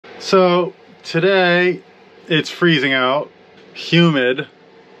So today it's freezing out, humid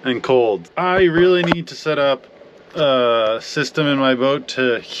and cold. I really need to set up a system in my boat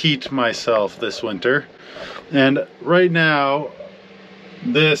to heat myself this winter. And right now,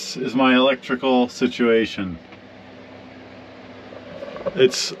 this is my electrical situation.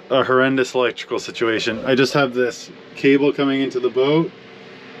 It's a horrendous electrical situation. I just have this cable coming into the boat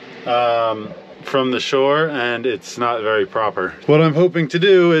from the shore, and it's not very proper. What I'm hoping to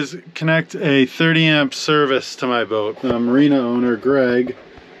do is connect a 30 amp service to my boat. The marina owner, Greg,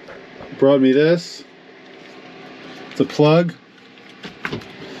 brought me this. It's a plug,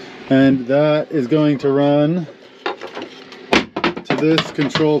 and that is going to run to this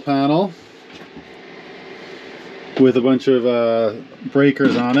control panel with a bunch of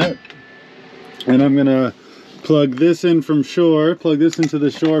breakers on it. And I'm gonna plug this in from shore, plug this into the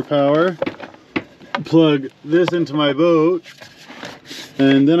shore power, plug this into my boat,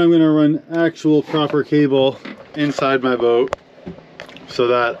 and then I'm gonna run actual proper cable inside my boat so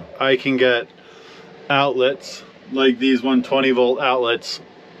that I can get outlets like these 120 volt outlets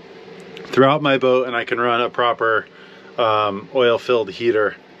throughout my boat, and I can run a proper oil filled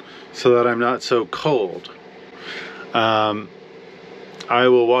heater so that I'm not so cold. I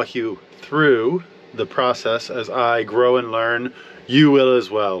will walk you through the process as I grow and learn. You will as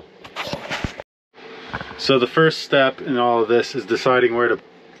well. So the first step in all of this is deciding where to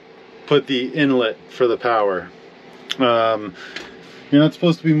put the inlet for the power. You're not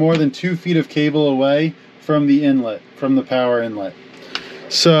supposed to be more than 2 feet of cable away from the inlet, from the power inlet.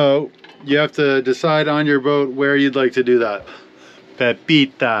 So you have to decide on your boat where you'd like to do that.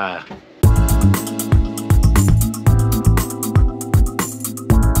 Pepita.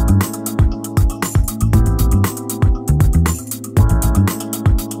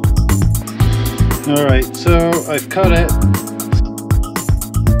 All right, so I've cut it.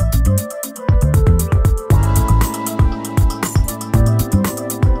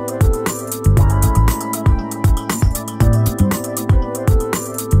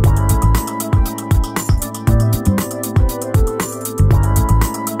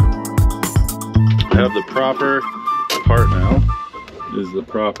 I have the proper part now. This is the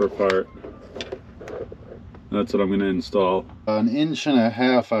proper part. That's what I'm going to install. 1.5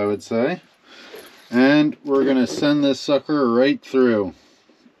 inches, I would say. And we're gonna send this sucker right through.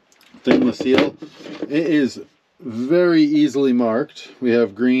 Stainless steel. It is very easily marked. We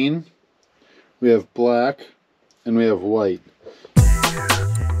have green, we have black, and we have white.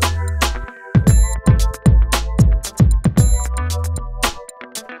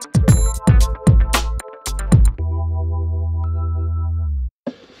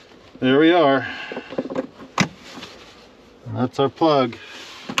 There we are. That's our plug.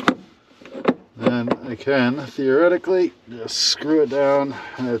 And I can theoretically just screw it down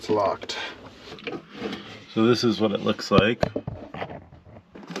and it's locked. So this is what it looks like.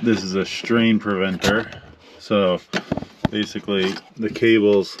 This is a strain preventer. So basically the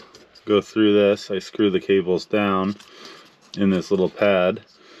cables go through this. I screw the cables down in this little pad,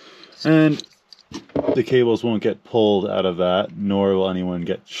 and the cables won't get pulled out of that, nor will anyone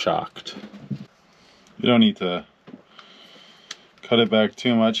get shocked. You don't need to cut it back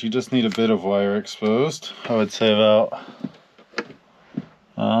too much. You just need a bit of wire exposed. I would say about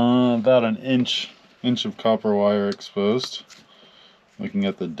an inch of copper wire exposed, looking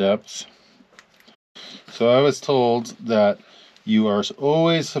at the depths. So I was told that you are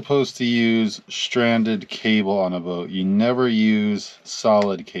always supposed to use stranded cable on a boat. You never use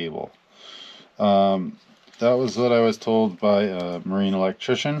solid cable. That was what I was told by a marine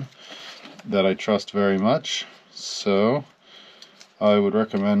electrician that I trust very much. So I would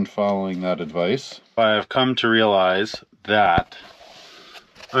recommend following that advice. I have come to realize that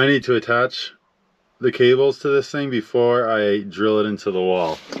I need to attach the cables to this thing before I drill it into the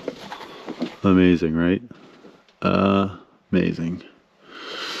wall. Amazing, right? Amazing.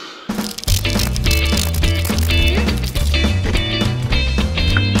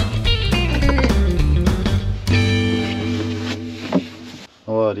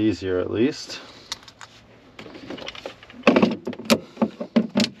 A lot easier, at least.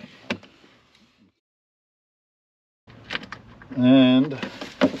 And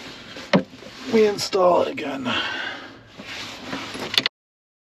we install it again.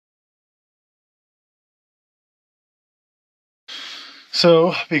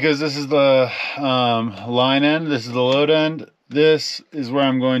 So, because this is the line end, this is the load end, this is where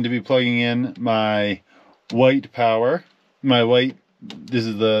I'm going to be plugging in my white power. This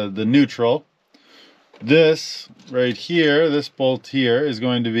is the neutral. This right here, this bolt here, is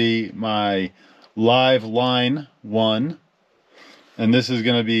going to be my live line 1. and this is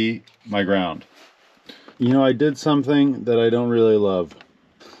going to be my ground. You know, I did something that I don't really love.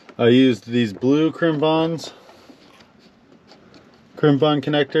 I used these blue crimp-on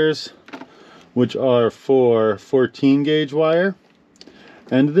connectors, which are for 14 gauge wire,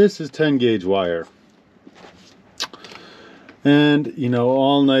 and this is 10 gauge wire. And you know,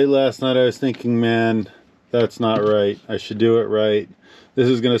 all night last night I was thinking, man, that's not right. I should do it right. This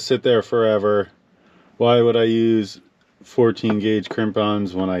is gonna sit there forever. Why would I use 14 gauge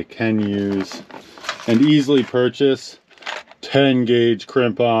crimp-ons when I can use and easily purchase 10 gauge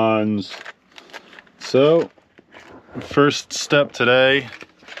crimp-ons? So first step today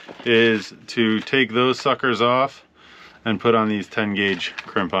is to take those suckers off and put on these 10 gauge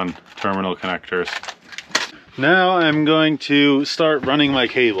crimp-on terminal connectors. Now I'm going to start running my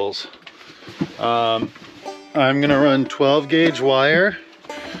cables. I'm gonna run 12 gauge wire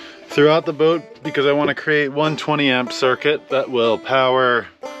throughout the boat because I want to create one 20 amp circuit that will power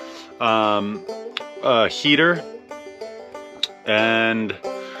a heater, and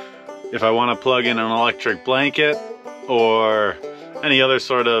if I want to plug in an electric blanket or any other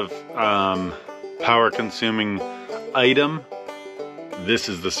sort of power consuming item, this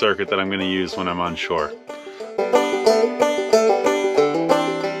is the circuit that I'm going to use when I'm on shore.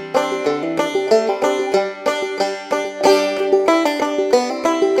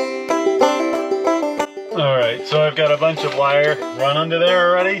 Alright, so I've got a bunch of wire run under there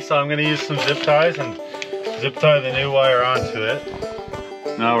already, so I'm going to use some zip ties and zip tie the new wire onto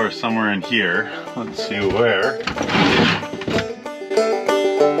it. Now we're somewhere in here. Let's see where.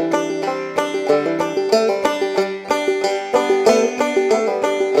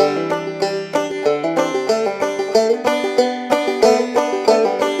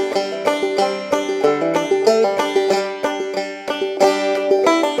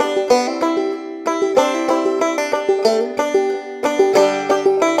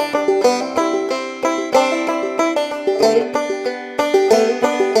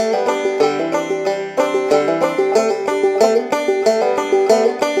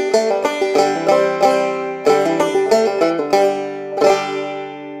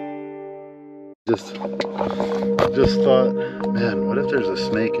 Just thought, man, what if there's a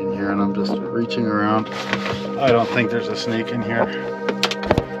snake in here? And I'm just reaching around. I don't think there's a snake in here.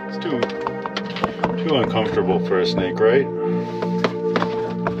 It's too uncomfortable for a snake, right?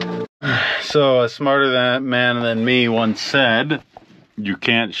 So a smarter man than me once said, you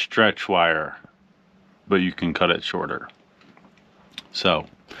can't stretch wire, but you can cut it shorter. So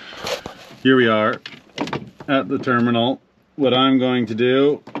here we are at the terminal. What I'm going to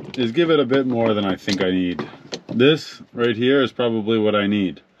do is give it a bit more than I think I need. This right here is probably what I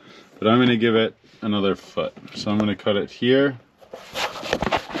need, but I'm going to give it another foot. So I'm going to cut it here.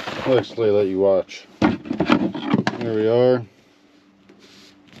 I'll actually let you watch. Here we are,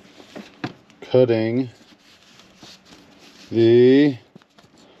 cutting the,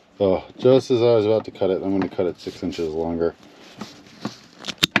 just as I was about to cut it, I'm going to cut it 6 inches longer.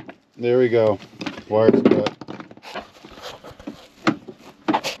 There we go, wire's cut.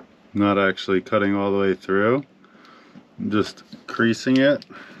 Not actually cutting all the way through, I'm just creasing it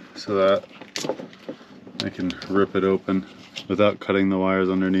so that I can rip it open without cutting the wires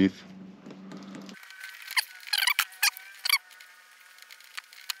underneath.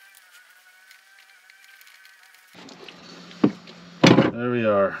 There we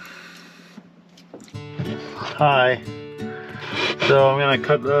are. Hi. So I'm gonna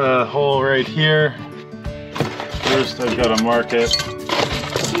cut the hole right here. First I've got to mark it.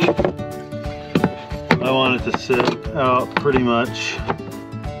 I want it to sit out pretty much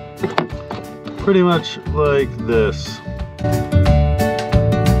like this.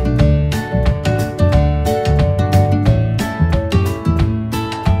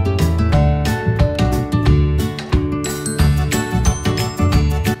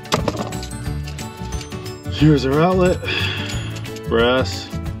 Here's our outlet: brass,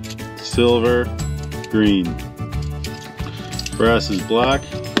 silver, green. Brass is black.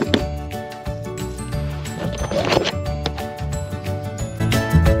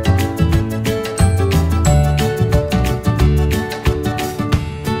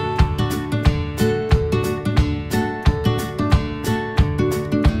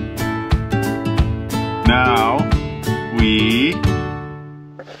 Now we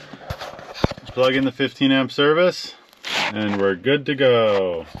plug in the 15 amp service and we're good to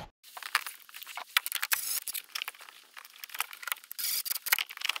go.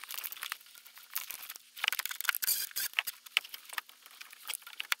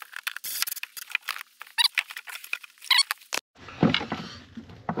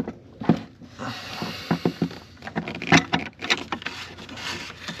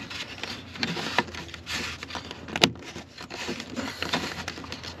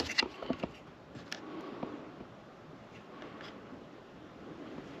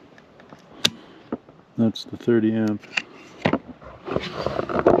 That's the 30 amp.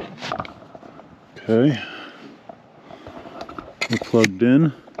 Okay. We're plugged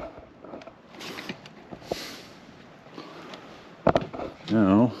in.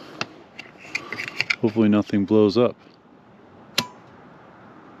 Now, hopefully nothing blows up.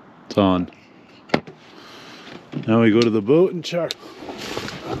 It's on. Now we go to the boat and check.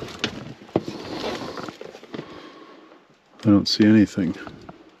 I don't see anything.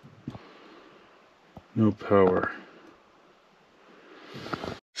 No power.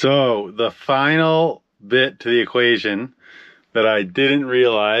 So the final bit to the equation that I didn't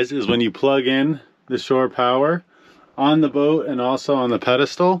realize is when you plug in the shore power on the boat and also on the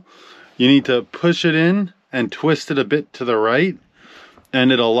pedestal, you need to push it in and twist it a bit to the right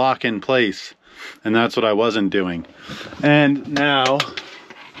and it'll lock in place. And that's what I wasn't doing. And now,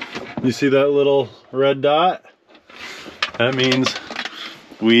 you see that little red dot? That means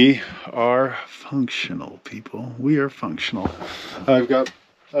we are functional, people. We are functional. I've got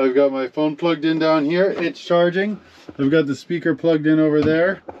my phone plugged in down here. It's charging. I've got the speaker plugged in over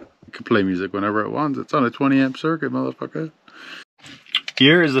there. I can play music whenever it wants. It's on a 20 amp circuit, motherfucker.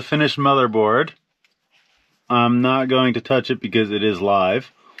 Here is the finished motherboard. I'm not going to touch it because it is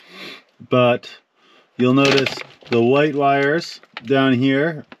live. But you'll notice the white wires down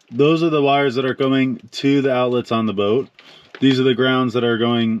here. Those are the wires that are going to the outlets on the boat. These are the grounds that are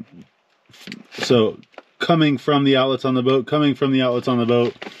going, so coming from the outlets on the boat, coming from the outlets on the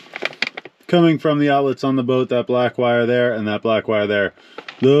boat, coming from the outlets on the boat, that black wire there and that black wire there.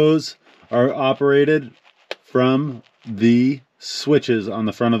 Those are operated from the switches on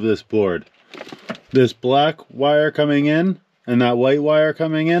the front of this board. This black wire coming in and that white wire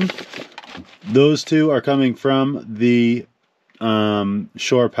coming in, those two are coming from the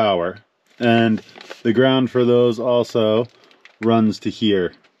shore power. And the ground for those also runs to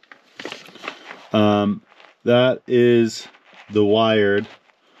here. That is the wired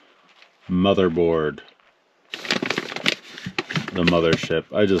motherboard. The mothership.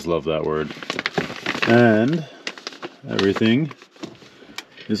 I just love that word. And everything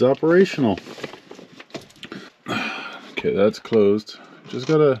is operational. Okay, that's closed. Just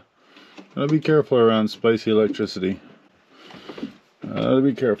gotta be careful around spicy electricity. Gotta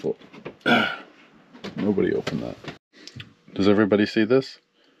be careful. Nobody opened that. Does everybody see this?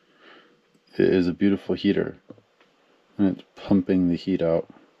 It is a beautiful heater. And it's pumping the heat out.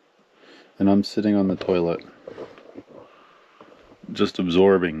 And I'm sitting on the toilet. Just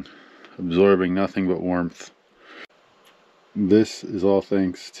absorbing nothing but warmth. This is all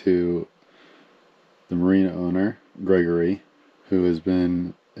thanks to the marina owner, Gregory, who has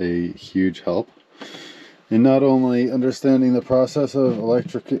been a huge help in not only understanding the process of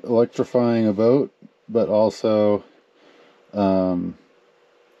electrifying a boat, but also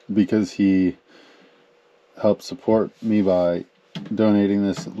because he helped support me by donating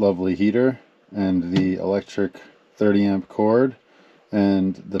this lovely heater and the electric 30 amp cord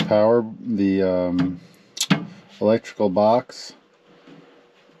and the power, the electrical box,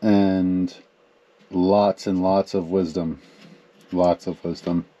 and lots of wisdom. Lots of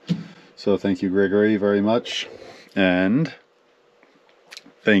wisdom. So thank you, Gregory, very much, and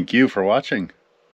thank you for watching.